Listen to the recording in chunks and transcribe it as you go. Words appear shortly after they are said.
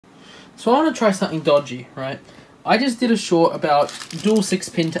So I want to try something dodgy, right? I just did a short about dual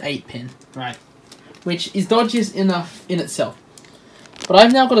 6-pin to 8-pin, right? Which is dodgy enough in itself. But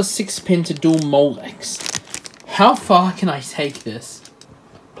I've now got a 6-pin to dual Molex. How far can I take this?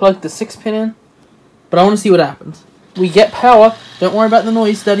 Plug the 6-pin in, but I want to see what happens. We get power. Don't worry about the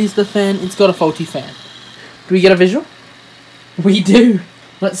noise. That is the fan. It's got a faulty fan. Do we get a visual? We do.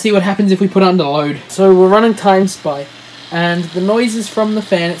 Let's see what happens if we put it under load. So we're running Time Spy, and the noise is from the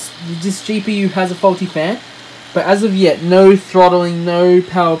fan. This GPU has a faulty fan, but as of yet, no throttling, no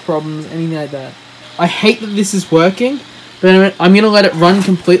power problems, anything like that. I hate that this is working, but I'm going to let it run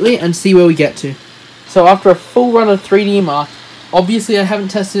completely and see where we get to. So after a full run of 3D Mark, obviously I haven't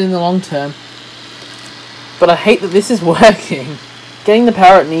tested in the long term, but I hate that this is working. Getting the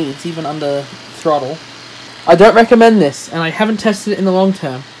power it needs, even under throttle. I don't recommend this, and I haven't tested it in the long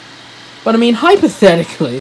term. But I mean, hypothetically,